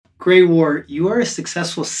Gray Warr, you are a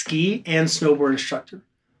successful ski and snowboard instructor.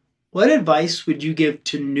 What advice would you give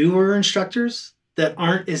to newer instructors that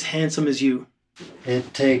aren't as handsome as you?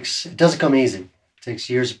 It doesn't come easy. It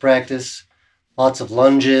takes years of practice, lots of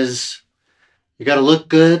lunges. You got to look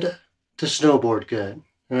good to snowboard good.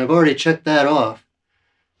 And I've already checked that off.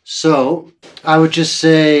 So I would just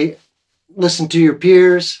say, listen to your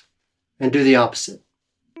peers and do the opposite.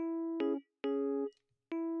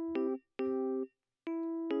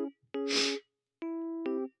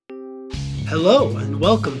 Hello and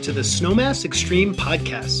welcome to the Snowmass Extreme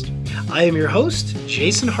Podcast. I am your host,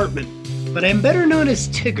 Jason Hartman, but I'm better known as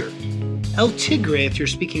Tigger. El Tigre if you're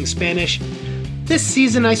speaking Spanish. This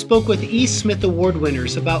season I spoke with E. Smith Award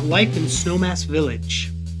winners about life in Snowmass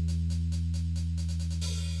Village.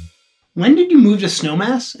 When did you move to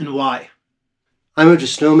Snowmass and why? I moved to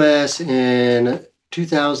Snowmass in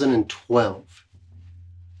 2012.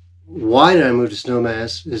 Why did I move to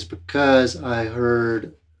Snowmass is because I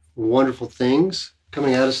heard wonderful things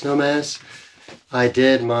coming out of Snowmass. I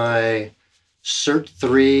did my Cert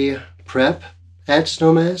 3 prep at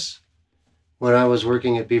Snowmass when I was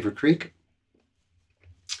working at Beaver Creek.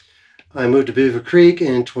 I moved to Beaver Creek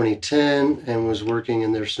in 2010 and was working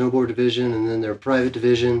in their snowboard division and then their private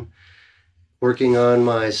division, working on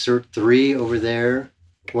my Cert 3 over there.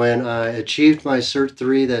 When I achieved my Cert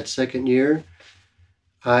 3 that second year,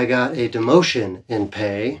 I got a demotion in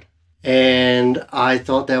pay. And I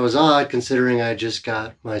thought that was odd considering I just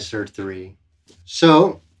got my Cert 3.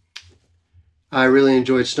 So I really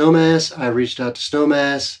enjoyed Snowmass. I reached out to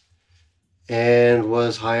Snowmass and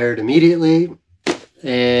was hired immediately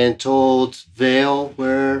and told Vail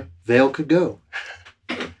where Vail could go.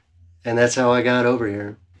 And that's how I got over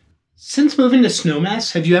here. Since moving to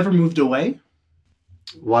Snowmass, have you ever moved away?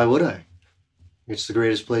 Why would I? It's the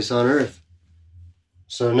greatest place on earth.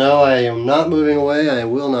 So no, I am not moving away. I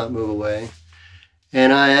will not move away.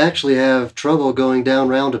 And I actually have trouble going down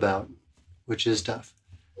roundabout, which is tough.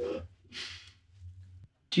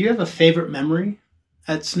 Do you have a favorite memory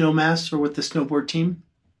at Snowmass or with the snowboard team?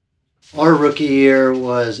 Our rookie year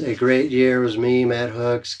was a great year. It was me, Matt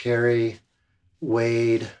Hooks, Kerry,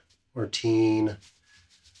 Wade, Martine,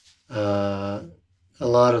 a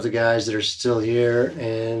lot of the guys that are still here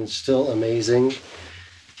and still amazing.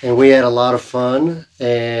 And we had a lot of fun,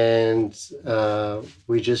 and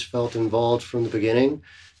we just felt involved from the beginning.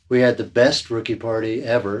 We had the best rookie party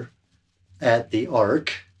ever at the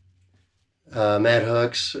Arc. Matt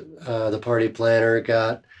Hooks, the party planner,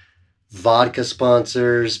 got vodka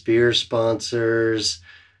sponsors, beer sponsors.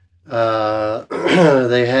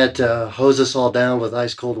 They had to hose us all down with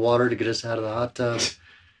ice cold water to get us out of the hot tub.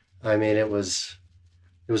 I mean, it was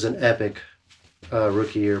an epic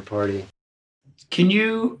rookie year party. Can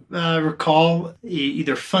you recall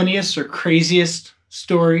either funniest or craziest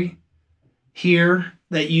story here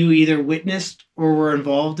that you either witnessed or were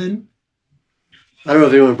involved in? I don't know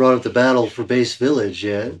if anyone brought up the battle for Base Village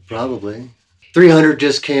yet. Probably. 300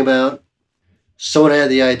 just came out. Someone had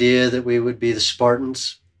the idea that we would be the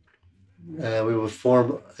Spartans. We would form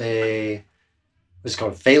what's it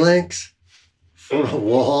called, phalanx? Form a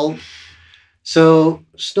wall. So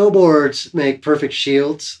snowboards make perfect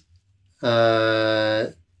shields.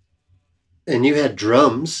 And you had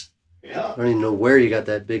drums. Yeah. I don't even know where you got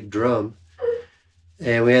that big drum.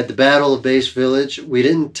 And we had the Battle of Base Village. We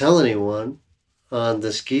didn't tell anyone on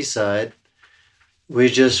the ski side. We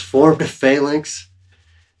just formed a phalanx.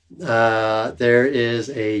 There is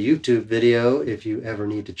a YouTube video if you ever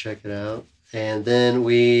need to check it out. And then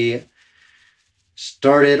we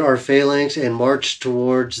started our phalanx and marched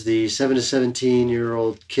towards the 7 to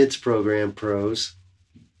 17-year-old kids program pros.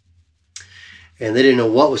 And they didn't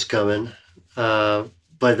know what was coming, but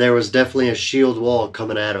there was definitely a shield wall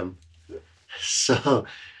coming at them. So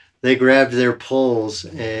they grabbed their poles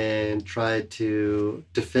and tried to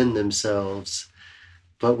defend themselves,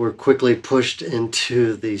 but were quickly pushed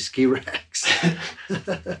into the ski racks.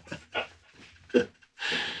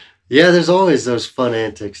 Yeah, there's always those fun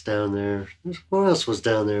antics down there. What else was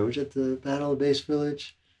down there? Was it the Battle of Base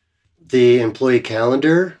Village? The employee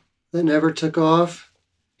calendar that never took off.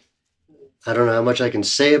 I don't know how much I can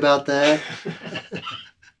say about that.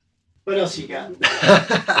 What else you got?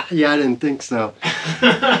 Yeah, I didn't think so.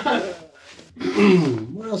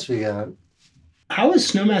 What else we got? How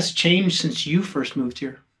has Snowmass changed since you first moved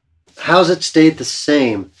here? How's it stayed the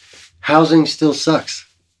same? Housing still sucks.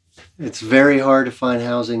 It's very hard to find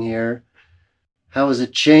housing here. How has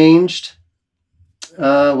it changed?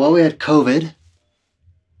 Well, we had COVID,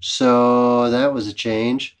 so that was a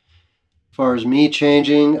change. As far as me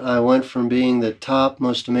changing, I went from being the top,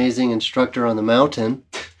 most amazing instructor on the mountain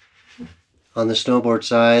on the snowboard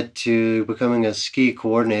side to becoming a ski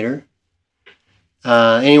coordinator.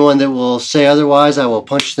 Anyone that will say otherwise, I will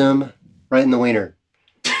punch them right in the wiener.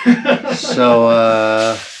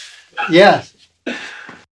 So, yeah,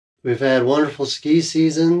 we've had wonderful ski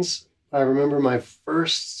seasons. I remember my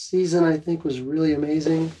first season, I think, was really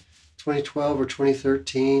amazing. 2012 or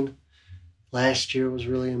 2013. Last year was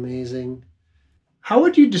really amazing. How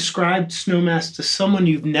would you describe Snowmass to someone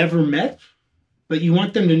you've never met, but you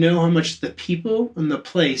want them to know how much the people and the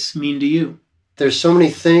place mean to you? There's so many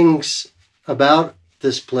things about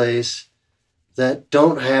this place that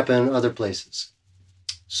don't happen other places.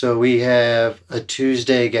 So we have a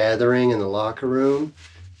Tuesday gathering in the locker room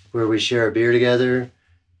where we share a beer together.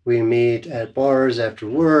 We meet at bars after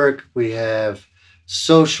work. We have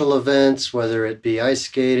social events, whether it be ice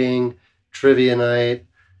skating, trivia night,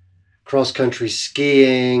 cross-country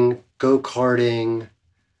skiing, go-karting.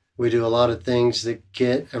 We do a lot of things that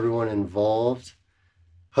get everyone involved.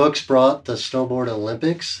 Hooks brought the Snowboard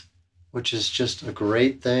Olympics, which is just a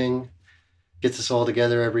great thing. Gets us all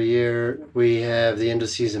together every year. We have the end of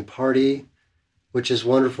season party, which is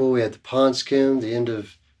wonderful. We have the pond skim, the end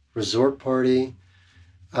of resort party.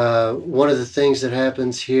 One of the things that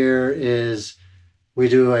happens here is we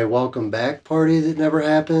do a welcome back party that never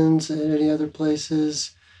happens at any other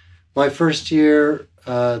places. My first year,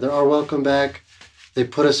 our welcome back, they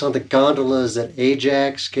put us on the gondolas at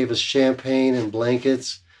Ajax, gave us champagne and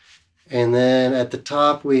blankets. And then at the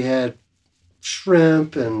top, we had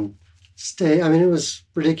shrimp and steak. I mean, it was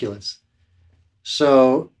ridiculous.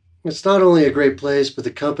 So it's not only a great place, but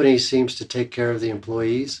the company seems to take care of the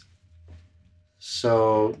employees.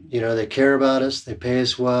 So, they care about us, they pay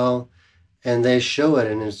us well, and they show it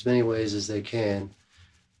in as many ways as they can.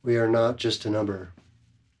 We are not just a number.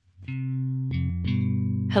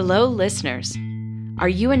 Hello, listeners. Are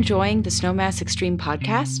you enjoying the Snowmass Extreme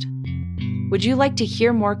podcast? Would you like to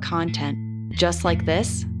hear more content just like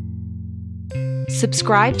this?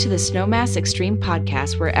 Subscribe to the Snowmass Extreme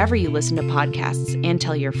podcast wherever you listen to podcasts and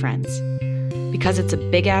tell your friends. Because it's a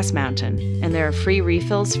big-ass mountain and there are free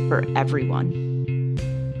refills for everyone.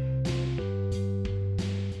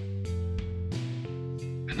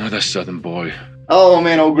 Another southern boy. Oh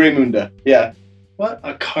man, old Grey Munda. Yeah. What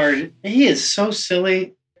a card. He is so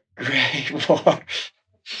silly. Grey Warr.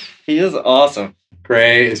 He is awesome.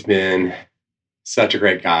 Gray has been such a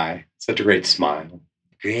great guy, such a great smile.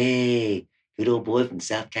 Great. Good old boy from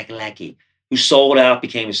South Kakalaki who sold out,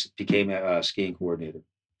 became a skiing coordinator.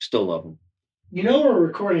 Still love him. You know we're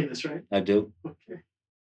recording this, right? I do. Okay.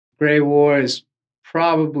 Grey Warr is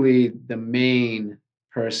probably the main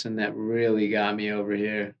person that really got me over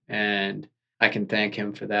here, and I can thank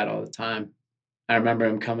him for that all the time. I remember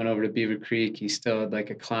him coming over to Beaver Creek. He still had like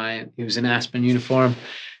a client. He was in Aspen uniform,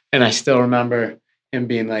 and I still remember him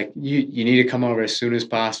being like, you need to come over as soon as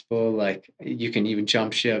possible. Like, you can even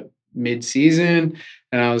jump ship mid-season.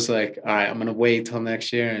 And I was like, all right, I'm going to wait till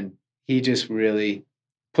next year. And he just really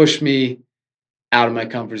pushed me out of my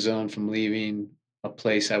comfort zone from leaving a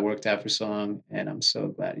place I worked at for so long. And I'm so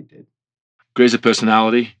glad he did. Gray's a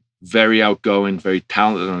personality, very outgoing, very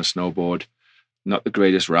talented on a snowboard. Not the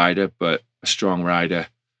greatest rider, but a strong rider.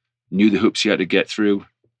 Knew the hoops he had to get through.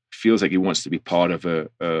 Feels like he wants to be part of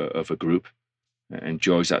a group.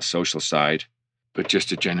 Enjoys that social side. But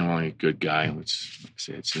just a genuinely good guy, which, like I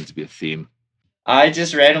say, it seems to be a theme. I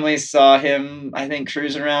just randomly saw him, I think,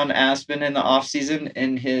 cruising around Aspen in the off season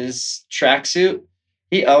in his tracksuit.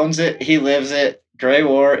 He owns it. He lives it. Grey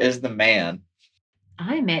Warr is the man.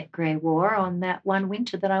 I met Grey Warr on that one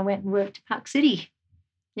winter that I went and worked at Park City.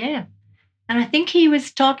 Yeah. And I think he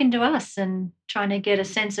was talking to us and trying to get a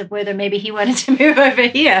sense of whether maybe he wanted to move over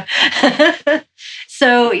here.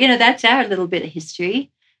 So, that's our little bit of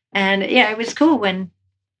history. And yeah, it was cool when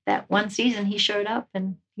that one season he showed up,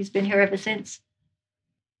 and he's been here ever since.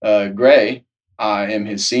 Gray, I am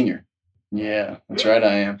his senior. Yeah, that's right,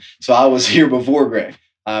 I am. So I was here before Gray.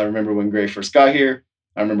 I remember when Gray first got here.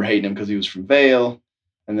 I remember hating him because he was from Vail.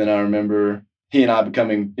 And then I remember he and I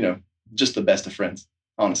becoming, just the best of friends,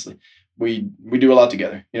 honestly. We do a lot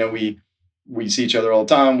together. We see each other all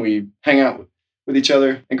the time. We hang out with each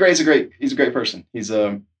other. And Gray's he's a great person. He's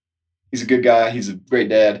a good guy. He's a great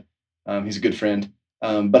dad. He's a good friend.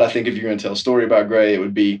 But I think if you're going to tell a story about Gray, it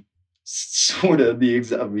would be sort of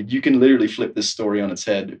you can literally flip this story on its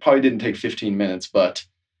head. It probably didn't take 15 minutes, but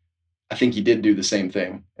I think he did do the same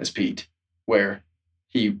thing as Pete, where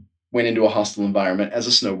he went into a hostile environment as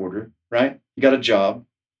a snowboarder, right? He got a job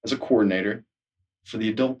as a coordinator for the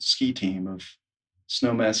adult ski team of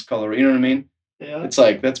Snowmass, Colorado. You know what I mean? Yeah. It's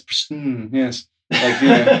like, yes. Like,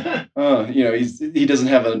 he doesn't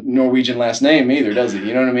have a Norwegian last name either, does he?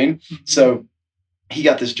 You know what I mean? So he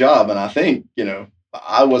got this job, and I think,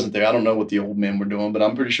 I wasn't there. I don't know what the old men were doing, but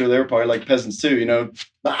I'm pretty sure they were probably like peasants too.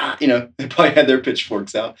 They probably had their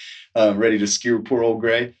pitchforks out, ready to skewer poor old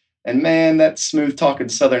Gray. And man, that smooth talking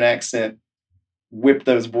Southern accent whipped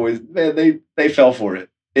those boys. Man, they fell for it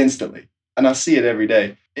instantly, and I see it every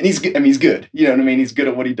day. And he's good. I mean, he's good. You know what I mean? He's good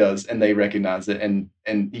at what he does, and they recognize it, and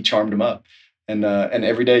he charmed them up. And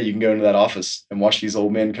every day you can go into that office and watch these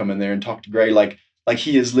old men come in there and talk to Gray like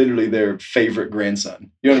he is literally their favorite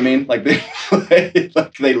grandson. You know what I mean? Like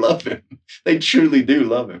they love him. They truly do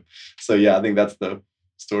love him. So yeah, I think that's the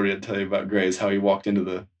story I'd tell you about Gray, is how he walked into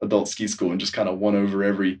the adult ski school and just kind of won over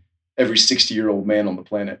every 60-year-old man on the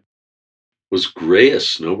planet. Was Gray a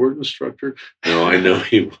snowboard instructor? No, I know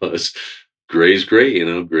he was. Gray's great,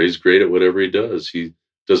 Gray's great at whatever he does. He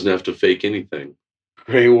doesn't have to fake anything.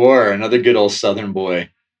 Gray Warr, another good old Southern boy.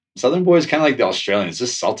 Southern boy is kind of like the Australians,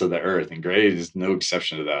 just salt of the earth, and Gray is no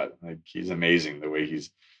exception to that. Like, he's amazing the way he's,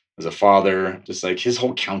 as a father, just like his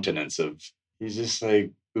whole countenance he's just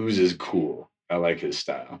like oozes cool. I like his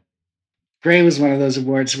style. Gray was one of those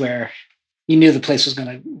awards where you knew the place was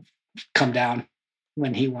going to come down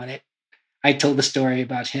when he won it. I told the story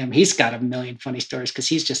about him. He's got a million funny stories because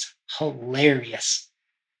he's just hilarious.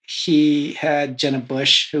 He had Jenna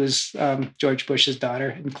Bush, who was George Bush's daughter,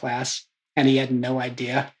 in class, and he had no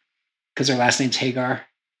idea because her last name's Hagar.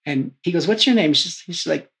 And he goes, "What's your name?" She's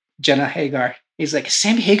like, "Jenna Hagar." He's like,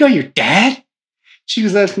 "Sammy Hagar, your dad?" She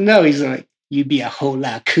was like, "No." He's like, "You'd be a whole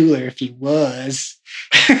lot cooler if he was."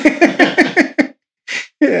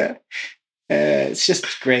 Yeah. It's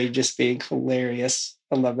just great, just being hilarious.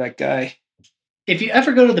 I love that guy. If you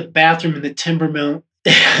ever go to the bathroom in the timber mill,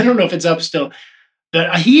 I don't know if it's up still,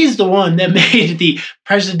 but he's the one that made the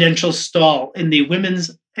presidential stall in the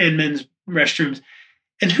women's and men's restrooms.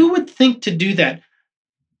 And who would think to do that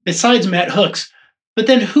besides Matt Hooks? But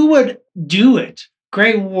then who would do it?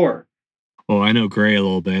 Gray Warr. Well, I know Gray a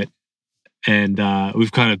little bit. And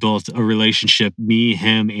we've kind of built a relationship, me,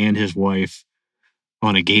 him, and his wife,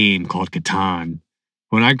 on a game called Catan.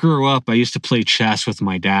 When I grew up, I used to play chess with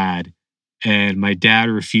my dad. And my dad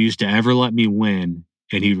refused to ever let me win.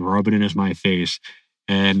 And he'd rub it in my face.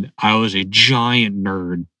 And I was a giant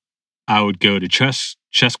nerd. I would go to chess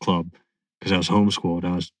club because I was homeschooled.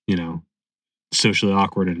 I was, socially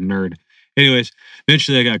awkward and a nerd. Anyways,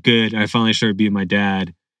 eventually I got good. I finally started being my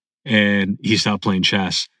dad. And he stopped playing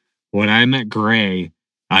chess. When I met Gray,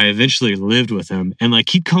 I eventually lived with him. And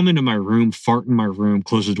he'd come into my room, fart in my room,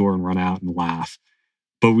 close the door and run out and laugh.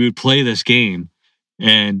 But we would play this game.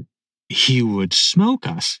 And he would smoke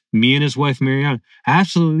us. Me and his wife, Marianne,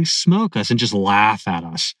 absolutely smoke us and just laugh at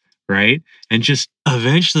us, right? And just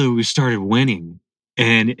eventually we started winning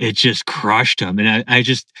and it just crushed him. And I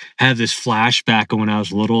just have this flashback of when I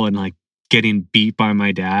was little and getting beat by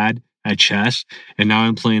my dad at chess. And now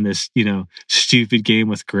I'm playing this, stupid game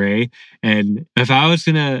with Gray. And if I was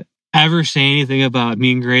going to ever say anything about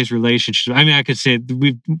me and Gray's relationship, I mean, I could say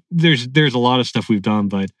there's a lot of stuff we've done,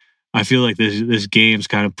 but I feel like this game's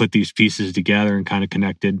kind of put these pieces together and kind of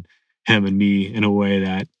connected him and me in a way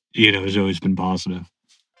that, has always been positive.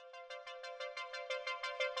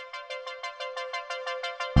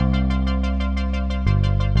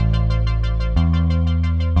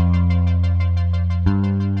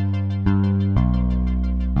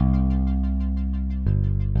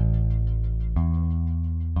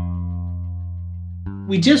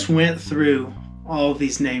 We just went through all of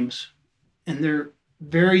these names, and they're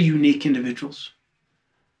very unique individuals.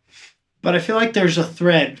 But I feel like there's a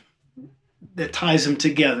thread that ties them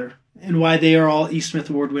together and why they are all E. Smith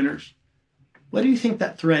Award winners. What do you think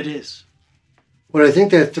that thread is? What I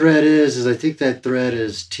think that thread is I think that thread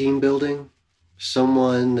is team building.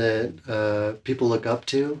 Someone that people look up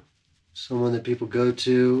to. Someone that people go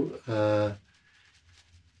to.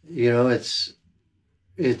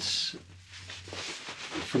 It's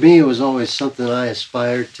for me, it was always something I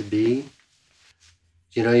aspired to be.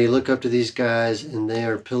 You look up to these guys and they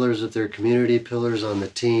are pillars of their community, pillars on the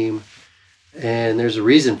team. And there's a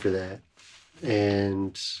reason for that.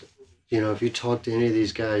 And, if you talk to any of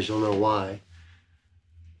these guys, you'll know why.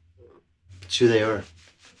 It's who they are.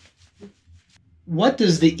 What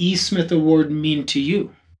does the E. Smith Award mean to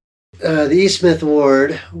you? The E. Smith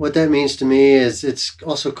Award, what that means to me is it's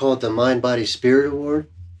also called the Mind, Body, Spirit Award.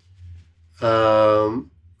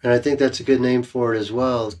 And I think that's a good name for it as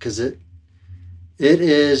well, because it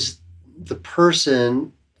is the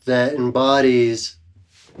person that embodies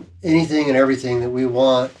anything and everything that we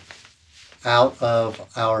want out of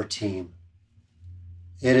our team.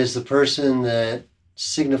 It is the person that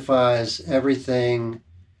signifies everything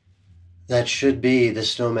that should be the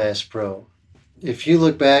Snowmass Pro. If you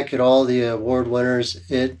look back at all the award winners,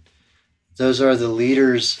 those are the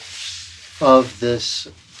leaders of this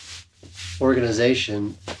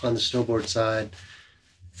organization on the snowboard side,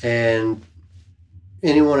 and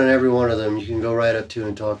anyone and every one of them you can go right up to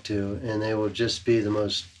and talk to, and they will just be the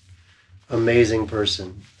most amazing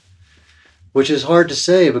person, which is hard to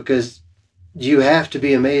say because you have to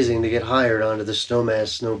be amazing to get hired onto the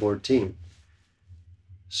Snowmass snowboard team.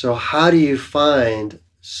 So how do you find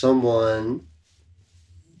someone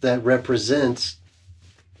that represents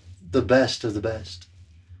the best of the best?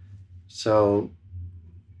 So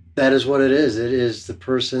that is what it is. It is the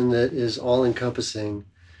person that is all-encompassing.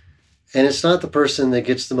 And it's not the person that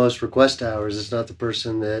gets the most request hours. It's not the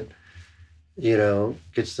person that,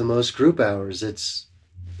 gets the most group hours. It's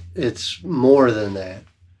more than that.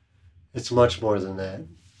 It's much more than that.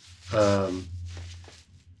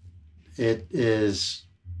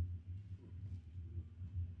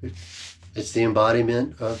 It's the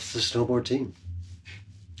embodiment of the snowboard team.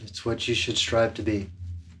 It's what you should strive to be.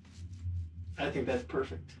 I think that's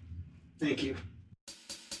perfect. Thank you.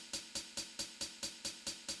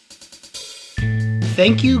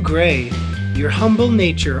 Thank you, Gray. Your humble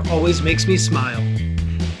nature always makes me smile.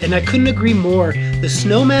 And I couldn't agree more. The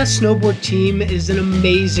Snowmass snowboard team is an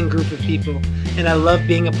amazing group of people, and I love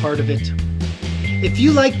being a part of it. If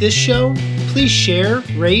you like this show, please share,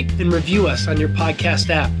 rate, and review us on your podcast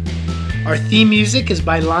app. Our theme music is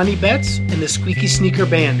by Lonnie Betts and the Squeaky Sneaker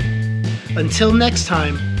Band. Until next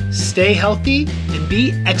time, stay healthy and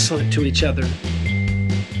be excellent to each other.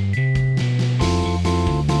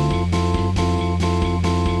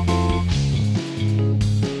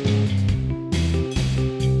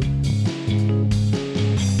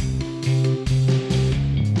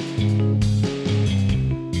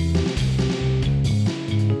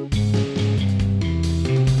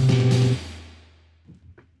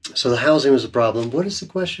 So the housing was a problem. What is the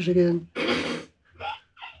question again?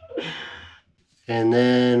 And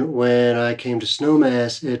then when I came to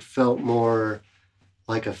Snowmass, it felt more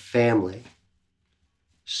like a family.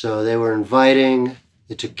 So they were inviting,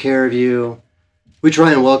 they took care of you. We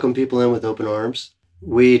try and welcome people in with open arms.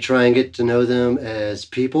 We try and get to know them as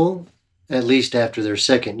people, at least after their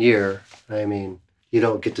second year. I mean, you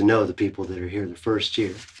don't get to know the people that are here the first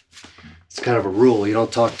year. It's kind of a rule. You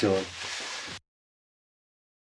don't talk to them.